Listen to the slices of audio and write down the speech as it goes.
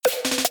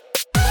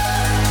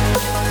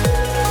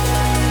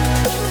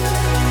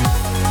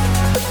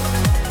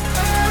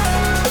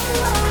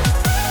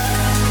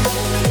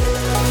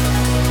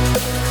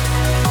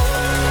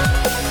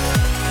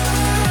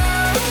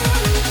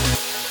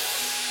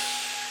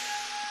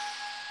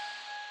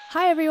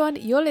Hi everyone,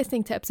 you're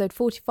listening to episode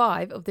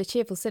 45 of The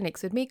Cheerful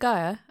Cynics with me,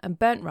 Gaia, and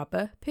Burnt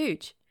Rubber,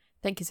 Pooch.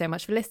 Thank you so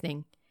much for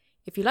listening.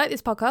 If you like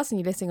this podcast and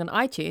you're listening on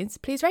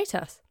iTunes, please rate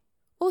us.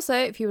 Also,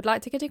 if you would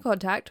like to get in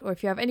contact or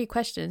if you have any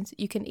questions,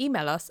 you can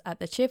email us at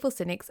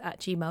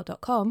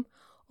thecheerfulcynics@gmail.com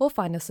or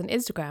find us on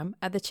Instagram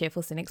at The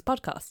Cheerful Cynics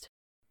Podcast.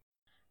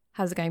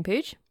 How's it going,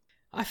 Pooch?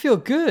 I feel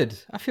good.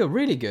 I feel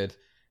really good.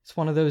 It's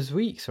one of those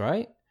weeks,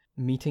 right?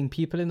 Meeting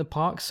people in the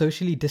park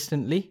socially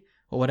distantly,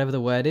 or whatever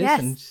the word is. Yes,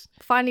 and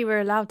finally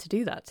we're allowed to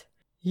do that.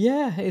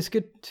 Yeah, it's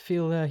good to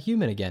feel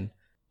human again.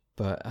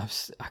 But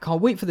I can't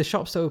wait for the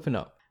shops to open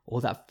up.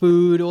 All that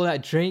food, all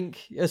that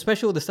drink,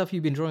 especially all the stuff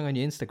you've been drawing on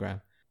your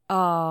Instagram.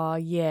 Oh,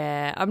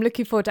 yeah. I'm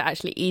looking forward to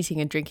actually eating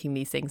and drinking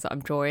these things that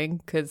I'm drawing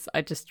because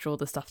I just draw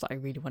the stuff that I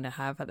really want to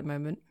have at the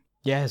moment.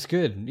 Yeah, it's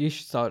good. You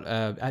should start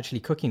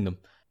actually cooking them.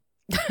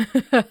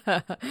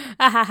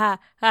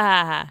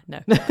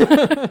 No.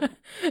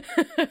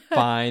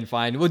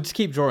 Fine. We'll just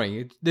keep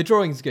drawing. The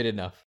drawing's good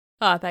enough.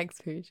 Ah,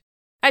 thanks, Pooch.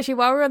 Actually,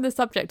 while we're on the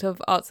subject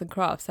of arts and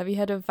crafts, have you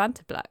heard of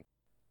Vantablack?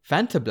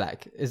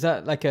 Vantablack? Is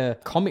that like a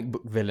comic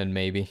book villain,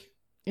 maybe?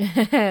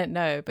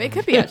 No, but it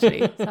could be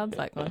actually. Sounds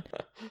like one.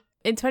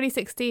 In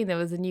 2016, there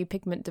was a new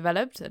pigment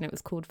developed and it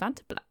was called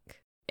Vantablack.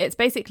 It's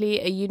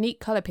basically a unique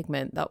colour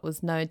pigment that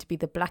was known to be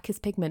the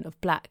blackest pigment of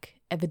black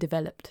ever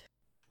developed.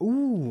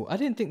 Ooh, I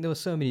didn't think there were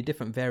so many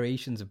different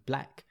variations of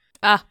black.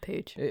 Ah,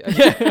 Pooch.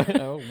 Yeah,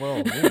 oh, well,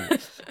 ooh.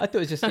 I thought it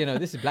was just,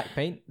 this is black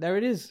paint. There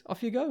it is.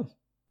 Off you go.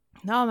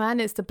 No, man,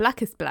 it's the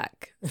blackest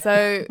black.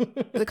 So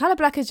the colour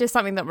black is just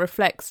something that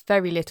reflects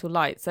very little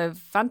light. So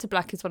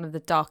Vantablack is one of the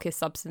darkest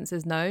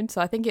substances known.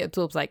 So I think it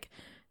absorbs like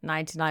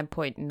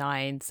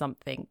 99.9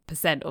 something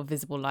 % of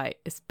visible light.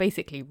 It's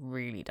basically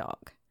really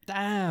dark.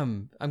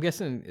 Damn. I'm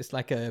guessing it's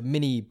like a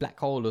mini black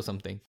hole or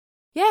something.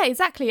 Yeah,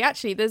 exactly.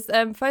 Actually, there's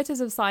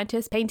photos of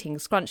scientists painting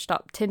scrunched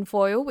up tin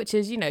foil, which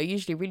is,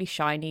 usually really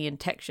shiny and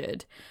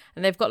textured.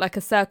 And they've got like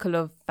a circle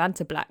of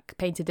Vantablack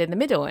painted in the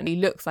middle and it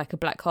looks like a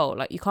black hole.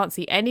 Like you can't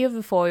see any of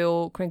the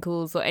foil,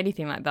 crinkles or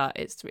anything like that.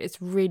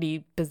 It's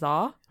really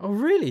bizarre. Oh,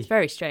 really? It's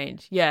very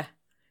strange. Yeah,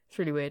 it's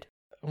really weird.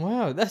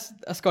 Wow, that's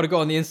got to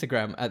go on the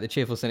Instagram at the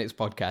Cheerful Cynics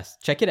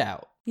Podcast. Check it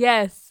out.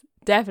 Yes,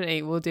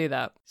 definitely. We'll do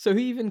that. So who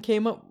even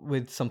came up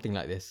with something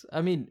like this? I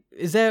mean,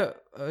 is there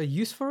a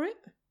use for it?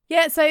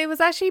 Yeah, so it was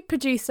actually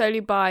produced solely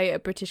by a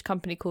British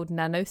company called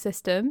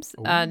Nanosystems,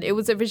 and it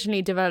was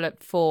originally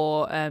developed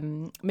for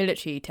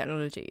military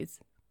technologies.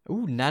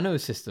 Ooh,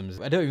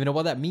 nanosystems. I don't even know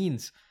what that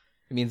means.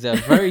 It means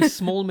very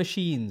small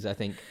machines, I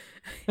think.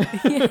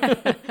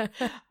 Yeah.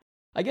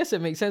 I guess it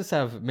makes sense to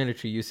have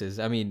military uses.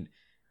 I mean,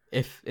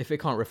 if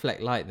it can't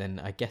reflect light, then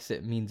I guess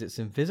it means it's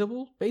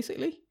invisible,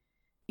 basically.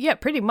 Yeah,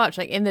 pretty much.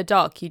 Like in the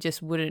dark, you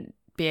just wouldn't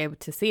be able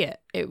to see it.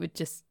 It would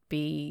just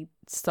be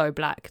so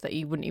black that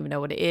you wouldn't even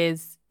know what it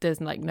is. There's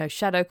like no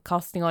shadow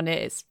casting on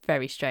it. It's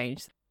very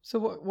strange. So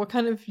what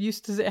kind of use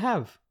does it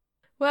have?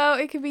 Well,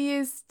 it could be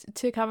used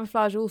to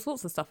camouflage all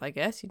sorts of stuff, I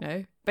guess,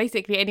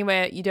 Basically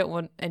anywhere you don't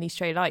want any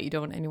stray light, you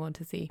don't want anyone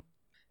to see.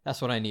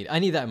 That's what I need. I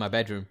need that in my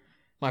bedroom.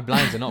 My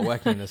blinds are not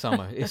working in the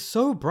summer. It's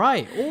so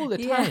bright all the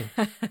time.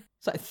 Yeah.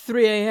 It's like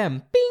 3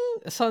 a.m. Bing!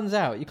 The sun's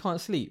out. You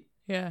can't sleep.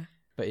 Yeah.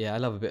 But yeah, I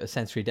love a bit of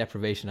sensory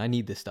deprivation. I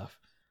need this stuff.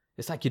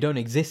 It's like you don't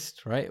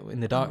exist, right? In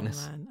the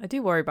darkness. Oh, man. I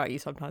do worry about you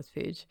sometimes,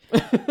 Pooch.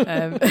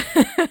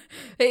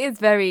 It's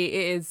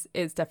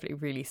definitely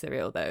really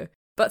surreal though.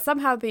 But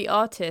somehow the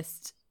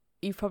artist,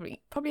 you've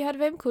probably heard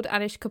of him, called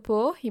Anish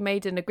Kapoor. He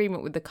made an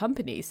agreement with the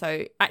company.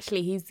 So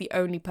actually he's the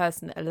only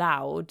person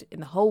allowed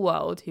in the whole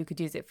world who could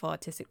use it for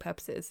artistic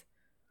purposes.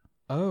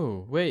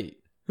 Oh,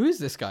 wait. Who is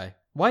this guy?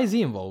 Why is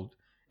he involved?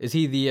 Is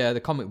he the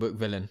comic book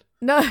villain?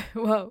 No,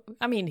 well,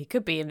 I mean, he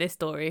could be in this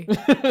story.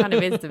 Kind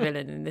of is the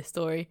villain in this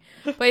story.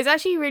 But he's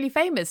actually really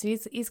famous.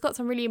 He's got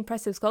some really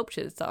impressive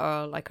sculptures that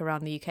are like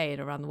around the UK and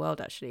around the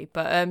world, actually.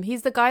 But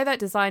he's the guy that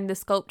designed the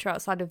sculpture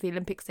outside of the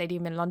Olympic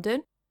Stadium in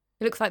London.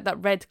 It looks like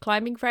that red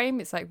climbing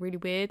frame. It's like really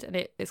weird. And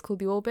it's called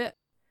the Orbit.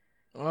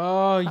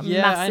 Oh, That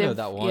yeah, massive, I know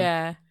that one.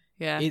 Yeah.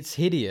 It's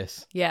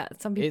hideous. Yeah,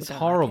 some people It's don't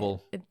horrible.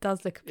 Like it. It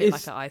does look a bit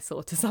like an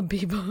eyesore to some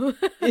people.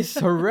 It's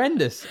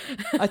horrendous.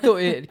 I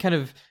thought it kind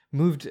of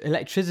moved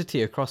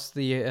electricity across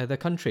the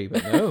country,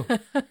 but no.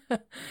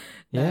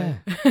 Yeah.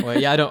 Well,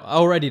 yeah, I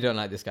already don't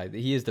like this guy.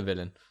 He is the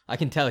villain. I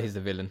can tell he's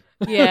the villain.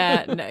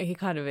 Yeah, no, he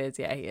kind of is.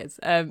 Yeah, he is.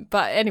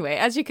 But anyway,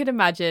 as you can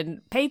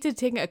imagine,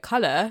 patenting a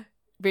colour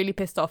really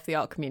pissed off the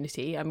art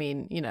community. I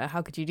mean,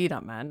 how could you do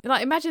that, man?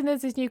 Like, imagine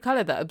there's this new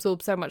colour that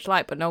absorbs so much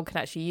light, but no one can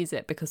actually use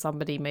it because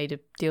somebody made a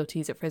deal to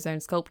use it for his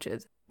own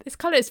sculptures. This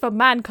colour is for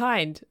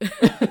mankind.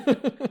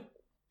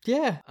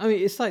 Yeah, I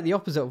mean, it's like the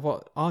opposite of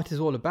what art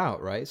is all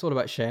about, right? It's all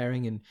about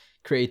sharing and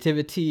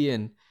creativity,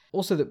 and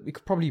also that we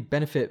could probably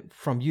benefit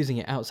from using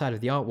it outside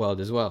of the art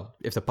world as well,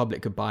 if the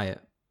public could buy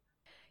it.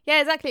 Yeah,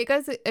 exactly. It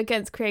goes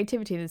against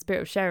creativity and the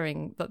spirit of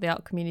sharing that the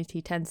art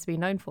community tends to be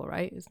known for,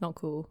 right? It's not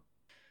cool.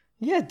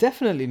 Yeah,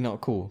 definitely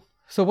not cool.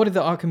 So what did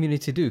the art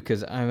community do?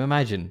 Because I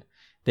imagine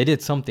they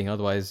did something,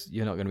 otherwise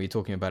you're not going to be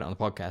talking about it on the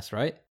podcast,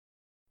 right?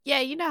 Yeah,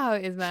 you know how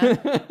it is, man.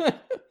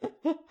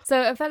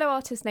 So a fellow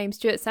artist named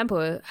Stuart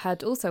Semple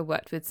had also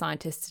worked with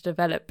scientists to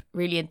develop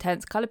really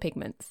intense colour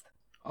pigments.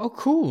 Oh,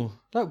 cool.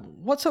 Like,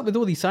 what's up with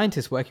all these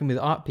scientists working with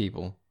art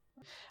people?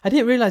 I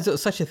didn't realise it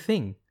was such a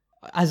thing.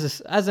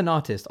 As an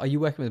artist, are you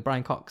working with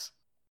Brian Cox?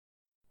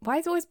 Why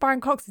is always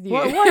Brian Cox with you?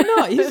 Why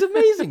not? He's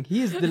amazing.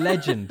 He is the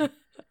legend.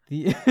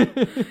 He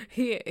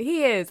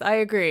is. I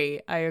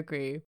agree.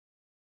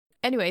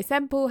 Anyway,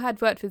 Semple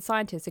had worked with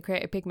scientists to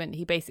create a pigment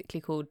he basically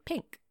called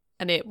pink.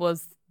 And it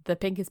was the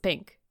pinkest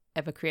pink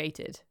ever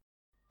created.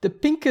 The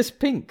pinkest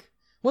pink?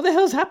 What the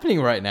hell's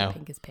happening right now?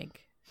 Pink is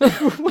pink.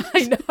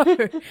 I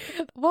know.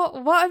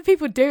 What are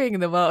people doing in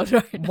the world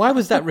right now? Why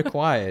was that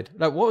required?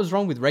 Like, what was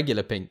wrong with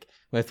regular pink?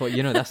 Where I thought,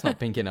 that's not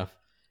pink enough.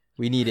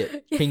 We need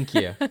it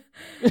pinkier.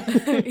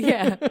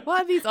 Yeah.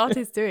 What are these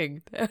artists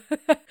doing?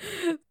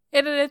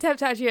 In an attempt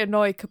to actually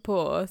annoy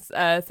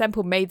Kapoor,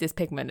 Semple made this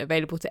pigment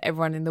available to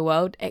everyone in the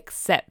world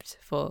except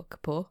for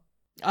Kapoor.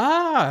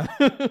 Ah!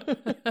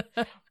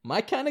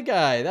 My kind of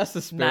guy. That's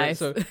the spirit. Nice.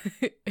 So...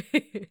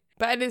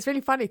 And it's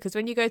really funny because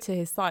when you go to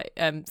his site,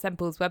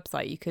 Semple's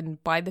website, you can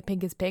buy the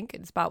pinkest pink.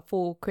 It's about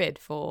 £4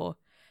 for,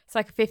 it's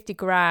like a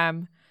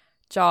 50-gram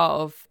jar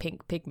of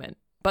pink pigment.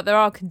 But there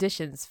are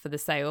conditions for the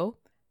sale.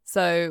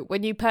 So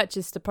when you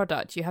purchase the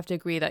product, you have to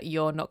agree that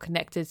you're not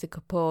connected to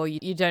Kapoor.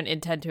 You don't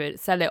intend to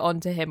sell it on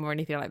to him or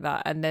anything like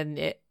that. And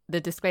then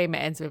the disclaimer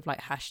ends with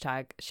like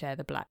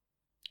 #ShareTheBlack.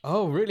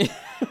 Oh, really?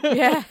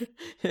 Yeah.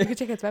 You can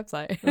check his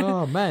website.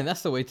 Oh, man,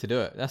 that's the way to do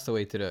it.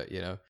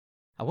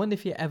 I wonder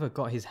if he ever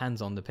got his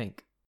hands on the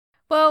pink.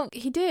 Well,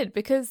 he did,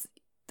 because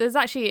there's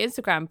actually an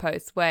Instagram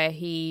post where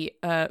he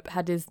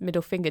had his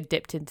middle finger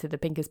dipped into the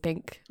pinkest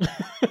pink.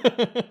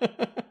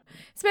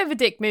 It's a bit of a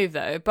dick move,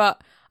 though.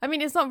 But, I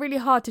mean, it's not really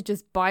hard to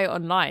just buy it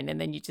online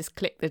and then you just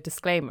click the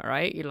disclaimer,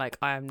 right? You're like,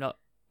 I am not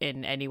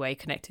in any way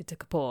connected to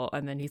Kapoor.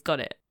 And then he's got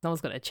it. No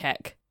one's going to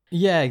check.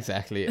 Yeah,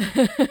 exactly.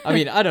 I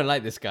mean, I don't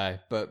like this guy,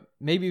 but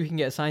maybe we can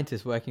get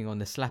scientists working on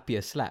the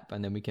slappier slap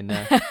and then we can...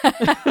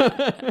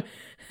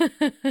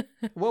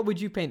 What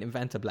would you paint in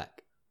Vanta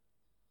Black?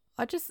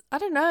 I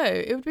don't know.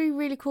 It would be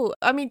really cool.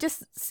 I mean,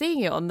 just seeing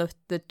it on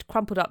the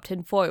crumpled up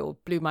tin foil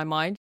blew my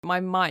mind.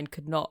 My mind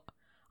could not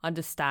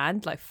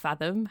understand,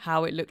 fathom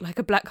how it looked like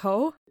a black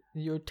hole.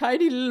 Your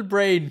tiny little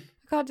brain.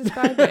 I can't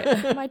describe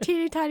it. My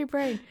teeny tiny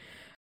brain.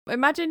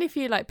 Imagine if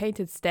you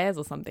painted stairs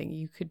or something,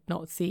 you could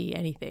not see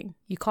anything.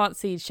 You can't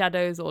see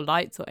shadows or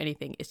lights or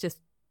anything. It's just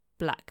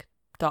black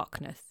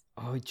darkness.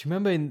 Oh, do you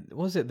remember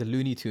the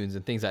Looney Tunes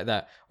and things like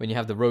that, when you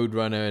have the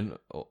Roadrunner and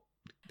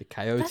the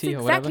Coyote That's or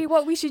whatever? exactly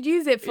what we should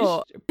use it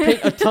for. Paint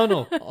a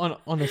tunnel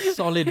on a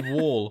solid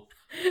wall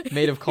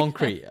made of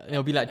concrete.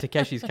 It'll be like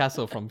Takeshi's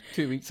Castle from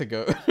 2 weeks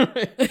ago.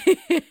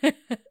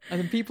 And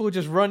then people will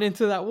just run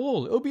into that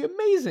wall. It'll be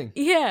amazing.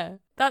 Yeah,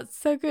 that's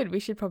so good. We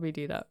should probably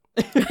do that.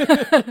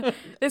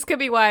 This could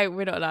be why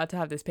we're not allowed to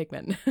have this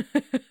pigment.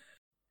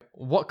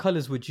 What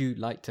colours would you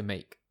like to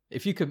make?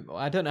 If you could,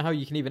 I don't know how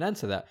you can even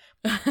answer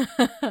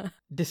that.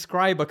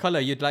 Describe a colour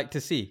you'd like to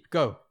see.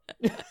 Go.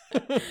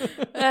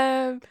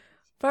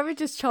 Probably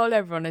just troll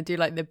everyone and do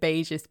the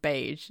beigest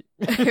beige,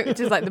 which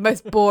is the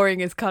most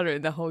boringest colour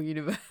in the whole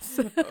universe.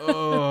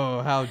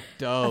 Oh, how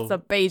dull. That's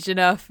not beige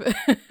enough.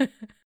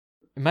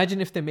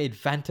 Imagine if they made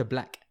Vanta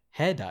Black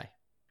hair dye.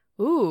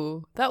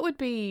 Ooh, that would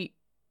be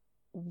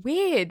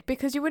weird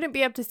because you wouldn't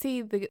be able to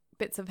see the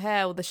bits of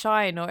hair or the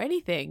shine or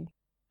anything.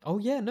 Oh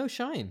yeah, no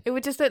shine. It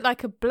would just look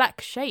like a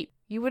black shape.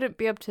 You wouldn't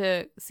be able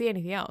to see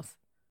anything else.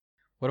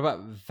 What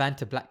about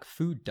Vanta Black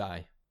food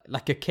dye?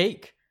 Like a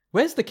cake?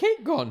 Where's the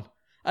cake gone?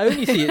 I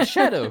only see its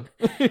shadow.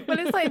 Well,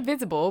 it's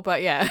invisible,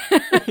 but yeah.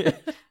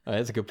 Oh,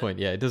 that's a good point.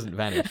 Yeah, it doesn't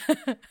vanish.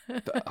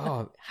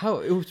 But how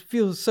it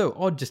feels so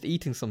odd just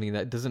eating something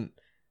that doesn't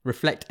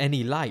reflect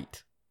any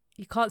light.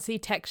 You can't see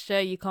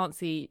texture, you can't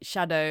see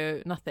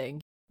shadow,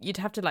 nothing. You'd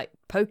have to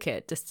poke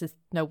it just to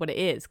know what it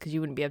is because you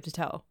wouldn't be able to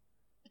tell.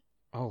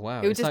 Oh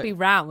wow. It would just be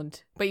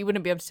round, but you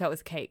wouldn't be able to tell it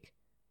was cake.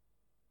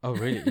 Oh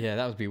really? Yeah,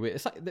 that would be weird.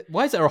 It's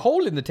why is there a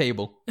hole in the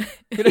table?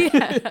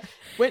 Yeah.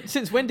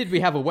 Since when did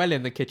we have a well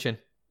in the kitchen?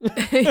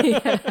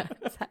 Yeah,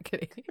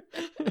 exactly.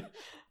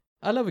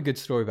 I love a good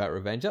story about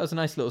revenge. That was a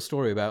nice little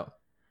story about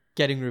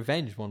getting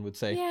revenge, one would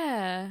say.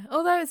 Yeah,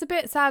 although it's a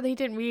bit sad that he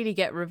didn't really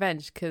get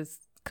revenge because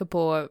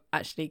Kapoor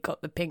actually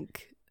got the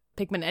pink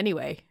pigment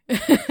anyway.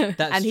 That's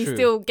and he true.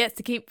 still gets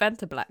to keep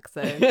Vanta Black,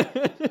 so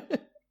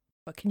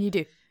what can you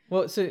do?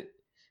 Well, so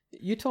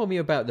you told me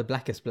about the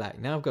blackest black.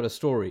 Now I've got a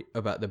story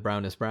about the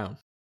brownest brown.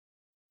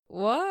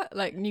 What?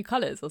 New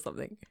colours or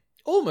something?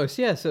 Almost,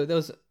 yeah. So there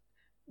was...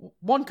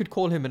 One could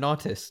call him an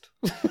artist.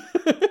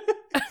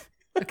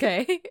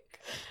 Okay.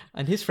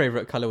 And his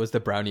favourite colour was the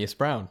browniest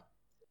brown.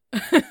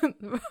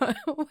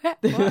 What?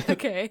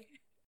 Okay.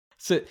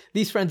 So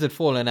these friends had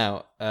fallen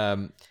out,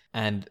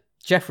 and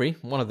Jeffrey,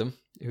 one of them,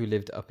 who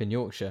lived up in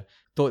Yorkshire,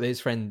 thought that his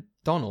friend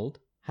Donald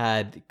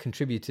had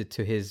contributed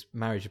to his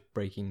marriage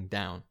breaking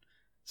down.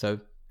 So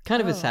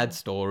kind of a sad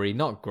story,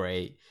 not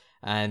great.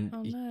 And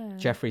no.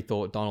 Jeffrey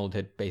thought Donald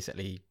had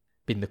basically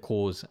been the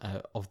cause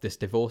of this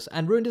divorce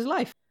and ruined his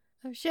life.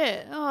 Oh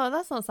shit. Oh,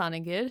 that's not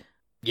sounding good.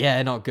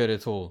 Yeah, not good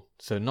at all.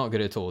 So not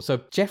good at all.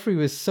 So Jeffrey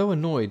was so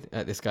annoyed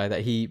at this guy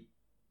that he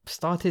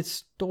started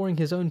storing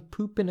his own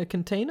poop in a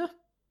container.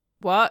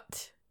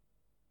 What?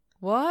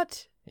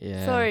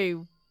 Yeah. Sorry,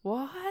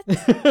 what?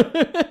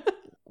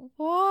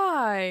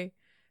 Why?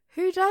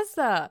 Who does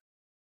that?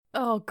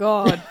 Oh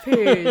God,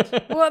 Pooch.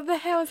 What the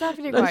hell is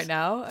happening right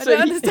now? I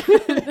don't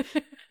understand.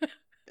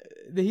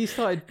 He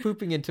started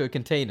pooping into a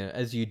container,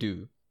 as you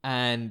do,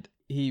 and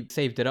he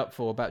saved it up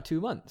for about 2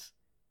 months.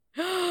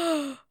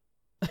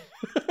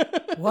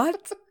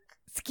 What?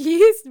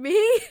 Excuse me?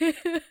 2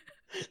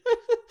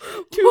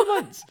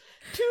 months.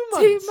 2 months.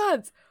 2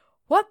 months.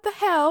 What the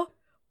hell?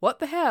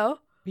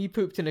 He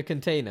pooped in a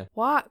container.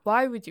 Why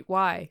would you?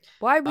 Why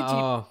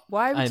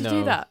would you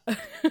do that?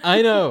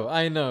 I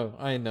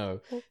know.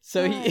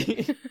 So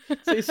he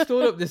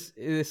stored up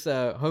this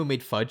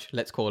homemade fudge,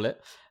 let's call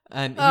it,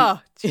 and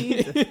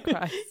Jesus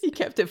Christ! He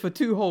kept it for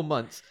 2 whole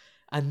months,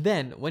 and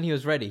then when he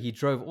was ready, he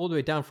drove all the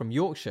way down from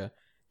Yorkshire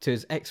to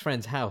his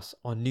ex-friend's house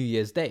on New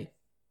Year's Day.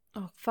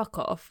 Oh, fuck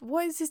off.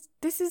 What is this?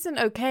 This isn't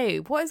okay.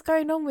 What is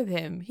going on with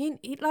him? He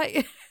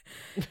like,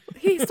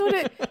 he sort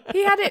of,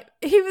 he had it,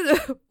 he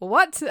was,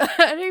 what? I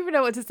don't even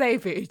know what to say,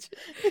 Pooch.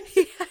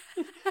 So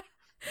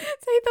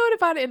he thought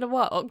about it in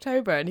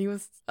October, and he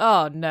was,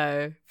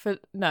 no,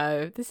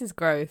 this is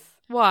gross.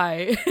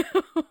 Why?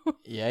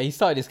 Yeah, he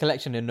started his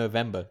collection in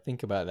November.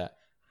 Think about that.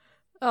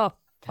 Oh,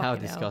 how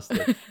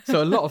disgusting.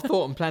 So a lot of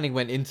thought and planning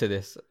went into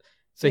this.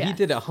 So he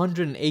did a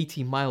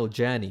 180-mile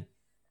journey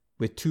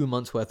with 2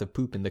 months worth of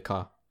poop in the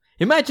car.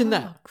 Imagine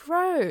that.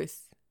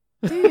 Gross.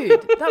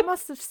 Dude, that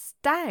must have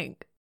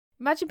stank.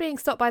 Imagine being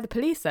stopped by the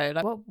police though.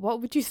 Like, what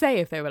would you say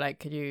if they were like,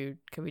 can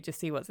we just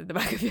see what's in the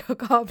back of your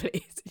car,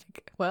 please?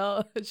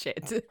 Well,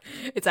 shit.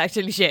 It's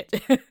actually shit.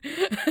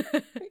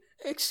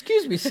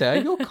 Excuse me, sir.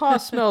 Your car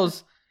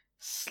smells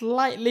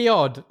slightly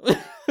odd.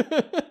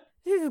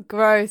 This is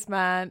gross,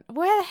 man.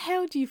 Where the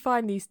hell do you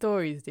find these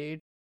stories,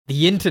 dude?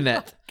 The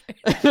internet.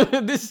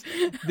 This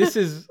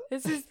is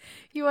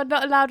you are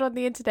not allowed on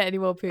the internet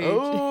anymore, Pooch.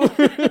 Oh.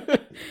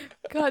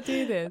 Can't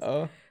do this.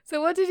 Oh.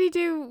 So what did he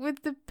do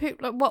with the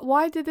poop? Like,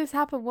 why did this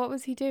happen? What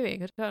was he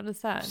doing? I don't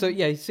understand. So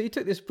he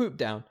took this poop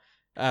down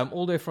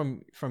all the way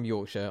from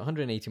Yorkshire,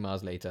 180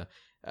 miles later.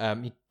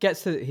 He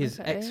gets to his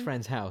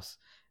ex-friend's house,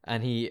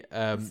 and he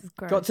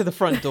got to the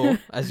front door,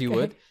 as you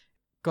would,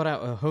 got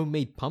out a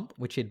homemade pump,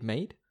 which he'd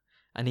made,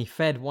 and he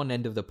fed one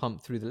end of the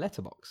pump through the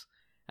letterbox.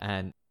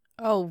 And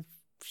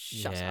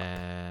shut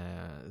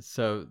up.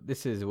 So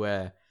this is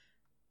where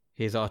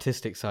his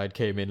artistic side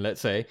came in,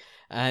 let's say.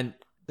 And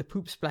the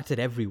poop splattered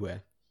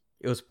everywhere.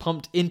 It was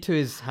pumped into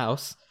his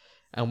house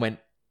and went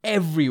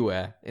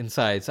everywhere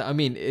inside. So, I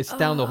mean, it's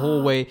down the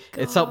hallway,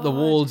 God. It's up the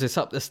walls, it's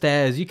up the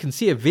stairs. You can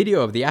see a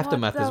video of the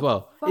aftermath as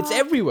well. Fuck? It's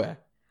everywhere.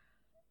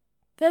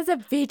 There's a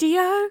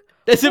video?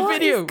 There's a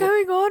video. What is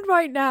going on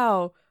right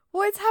now?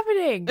 What is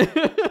happening?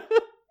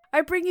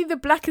 I bring you the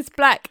blackest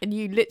black and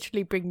you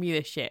literally bring me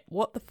this shit.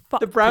 What the fuck?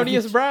 The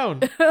browniest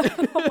brown.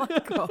 Oh my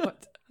God.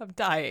 I'm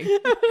dying.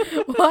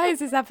 Why is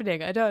this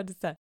happening? I don't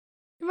understand.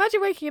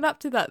 Imagine waking up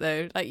to that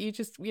though. Like you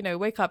just,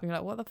 wake up and you're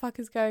like, what the fuck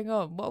is going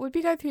on? What would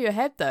be going through your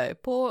head though?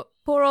 Poor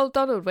old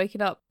Donald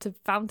waking up to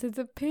fountains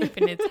of poop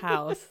in his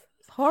house.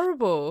 It's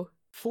horrible.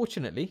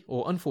 Fortunately,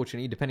 or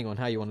unfortunately, depending on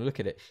how you want to look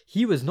at it,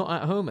 he was not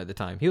at home at the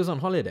time. He was on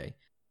holiday.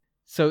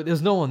 So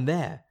there's no one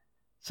there.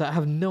 So I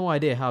have no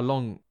idea how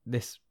long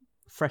this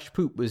fresh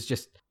poop was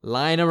just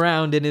lying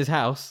around in his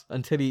house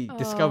until he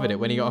discovered it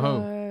when he got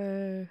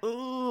home.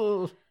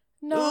 Ooh.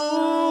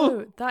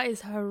 No, that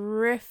is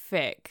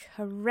horrific.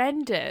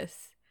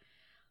 Horrendous.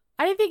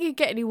 I didn't think it'd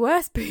get any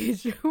worse,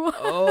 Pooch.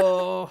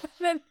 Oh.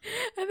 and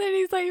then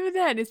he's not even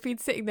there and it's been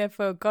sitting there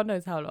for God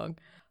knows how long.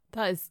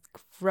 That is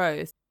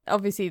gross.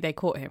 Obviously they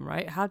caught him,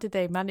 right? How did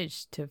they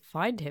manage to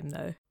find him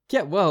though?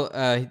 Yeah, well,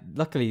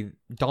 luckily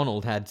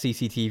Donald had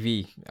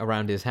CCTV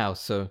around his house,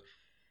 so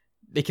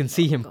they can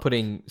see him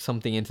putting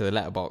something into the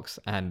letterbox,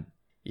 and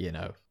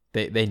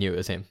they knew it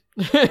was him.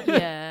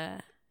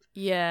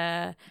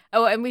 Yeah.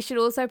 Oh, and we should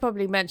also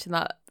probably mention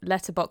that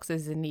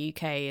letterboxes in the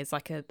UK is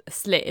like a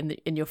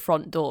slit in your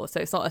front door, so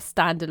it's not a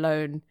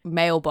standalone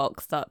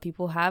mailbox that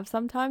people have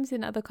sometimes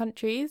in other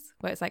countries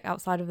where it's like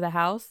outside of their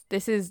house.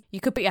 This is, you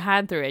could put your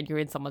hand through it and you're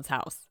in someone's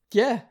house.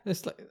 Yeah,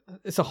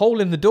 it's a hole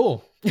in the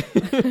door.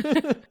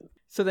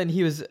 So then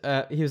he was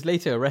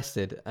later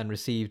arrested and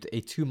received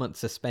a 2-month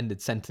suspended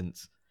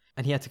sentence,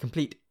 and he had to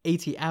complete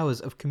 80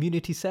 hours of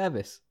community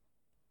service.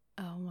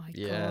 Oh my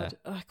God.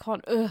 I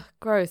can't.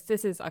 Gross.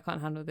 I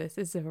can't handle this.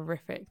 This is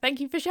horrific. Thank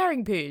you for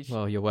sharing, Pooch.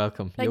 Well, you're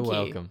welcome. Thank you.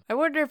 Welcome. I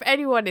wonder if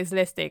anyone is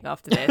listening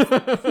after this.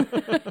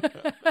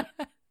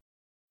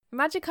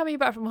 Imagine coming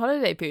back from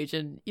holiday, Pooch,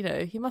 and,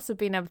 he must have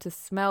been able to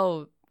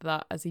smell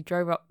that as he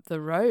drove up the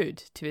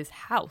road to his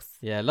house.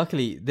 Yeah,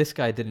 luckily this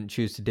guy didn't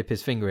choose to dip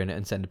his finger in it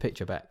and send a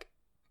picture back.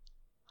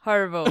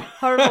 Horrible.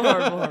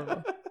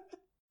 Horrible.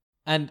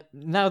 And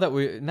now that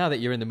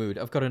you're in the mood,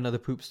 I've got another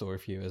poop story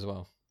for you as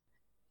well.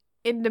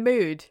 In the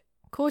mood?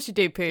 Of course you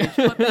do, Pooch.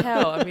 What the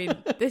hell? I mean,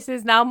 this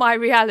is now my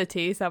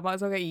reality, so I might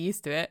as well get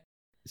used to it.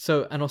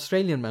 So an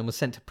Australian man was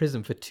sent to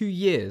prison for 2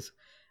 years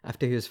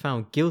after he was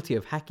found guilty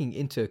of hacking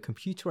into a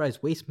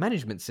computerized waste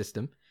management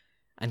system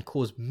and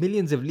caused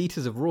millions of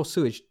litres of raw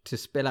sewage to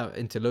spill out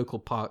into local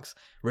parks,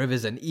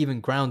 rivers, and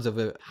even grounds of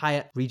a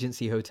Hyatt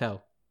Regency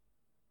hotel.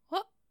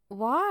 What?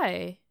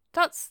 Why?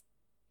 That's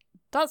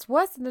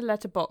worse than the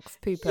letterbox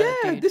pooper,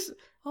 Yeah, dude. this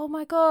Oh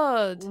my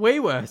god. way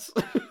worse.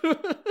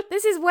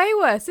 This is way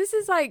worse. This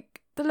is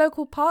like the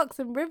local parks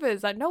and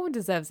rivers. Like, no one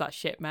deserves that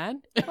shit,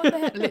 man. What the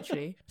heck?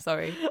 Literally.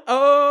 Sorry.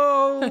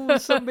 Oh,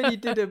 somebody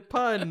did a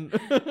pun.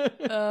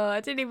 Oh, I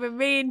didn't even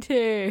mean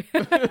to.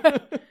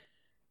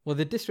 Well,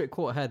 the district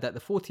court heard that the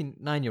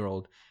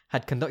 49-year-old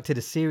had conducted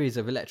a series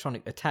of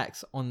electronic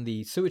attacks on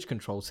the sewage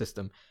control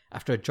system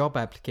after a job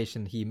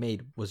application he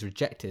made was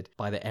rejected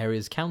by the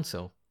area's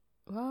council.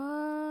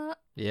 What?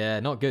 Yeah,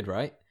 not good,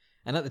 right?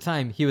 And at the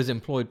time, he was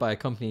employed by a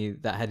company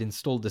that had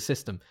installed the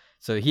system,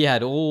 so he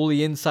had all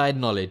the inside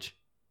knowledge.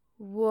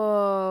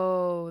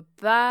 Whoa,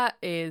 that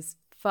is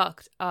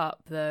fucked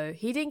up, though.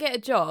 He didn't get a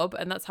job,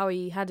 and that's how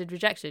he handed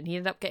rejection. He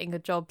ended up getting a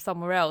job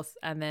somewhere else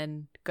and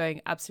then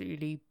going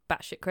absolutely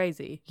batshit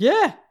crazy.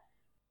 Yeah,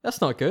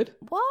 that's not good.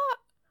 What?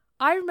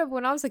 I remember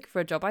when I was looking for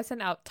a job, I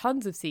sent out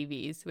tons of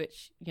CVs,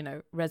 which, you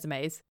know,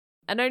 resumes,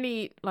 and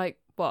only, like,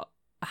 a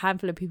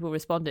handful of people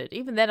responded.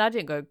 Even then, I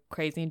didn't go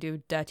crazy and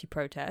do dirty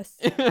protests.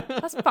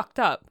 That's fucked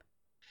up.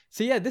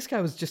 So yeah, this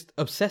guy was just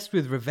obsessed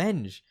with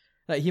revenge.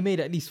 Like, he made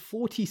at least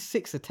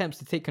 46 attempts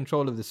to take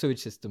control of the sewage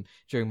system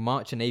during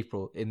March and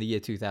April in the year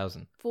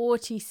 2000.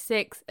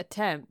 46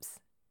 attempts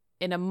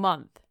in a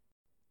month.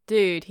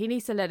 Dude, he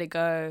needs to let it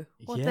go.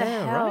 What the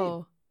hell?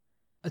 Right.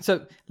 And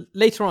so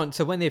later on,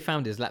 when they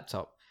found his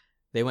laptop,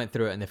 they went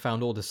through it and they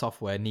found all the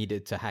software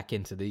needed to hack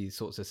into these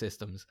sorts of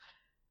systems.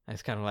 And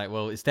it's kind of like,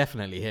 well, it's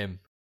definitely him.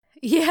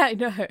 Yeah, I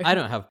know. I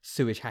don't have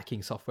sewage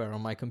hacking software on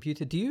my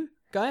computer. Do you,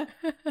 Gaia?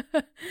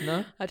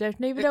 No? I don't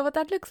even know what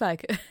that looks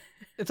like.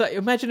 It's like,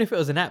 imagine if it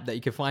was an app that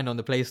you could find on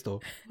the Play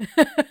Store.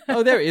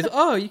 Oh, there it is.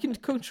 Oh, you can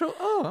control.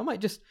 Oh, I might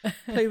just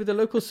play with the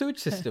local sewage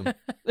system.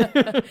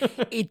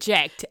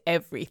 Eject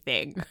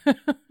everything.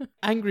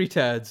 Angry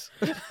turds.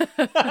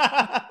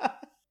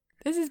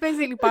 This is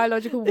basically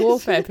biological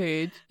warfare,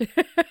 Pooch.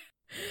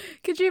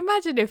 Could you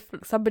imagine if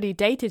somebody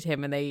dated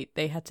him and they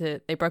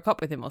broke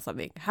up with him or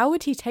something? How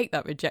would he take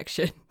that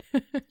rejection?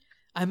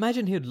 I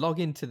imagine he'd log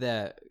into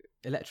their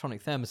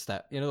electronic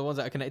thermostat, you know, the ones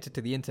that are connected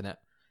to the internet.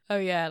 Oh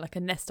yeah, like a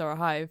Nest or a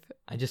Hive.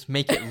 And just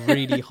make it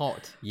really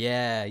hot.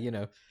 Yeah, you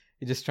know,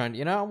 you're just trying,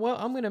 well,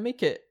 I'm going to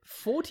make it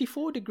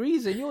 44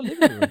 degrees in your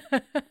living room.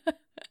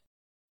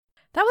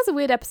 That was a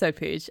weird episode,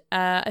 Pooch.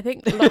 I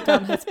think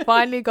lockdown has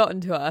finally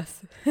gotten to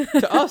us.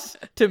 To us?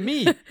 To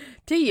me?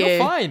 To you. You're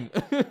fine.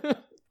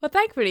 Well,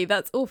 thankfully,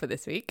 that's all for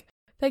this week.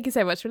 Thank you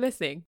so much for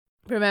listening.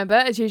 Remember,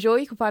 as usual,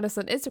 you can find us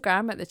on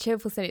Instagram at the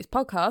Cheerful Cynics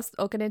Podcast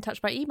or get in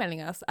touch by emailing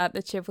us at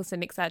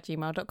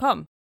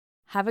thecheerfulcynics@gmail.com.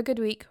 Have a good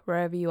week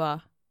wherever you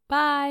are.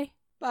 Bye.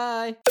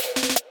 Bye.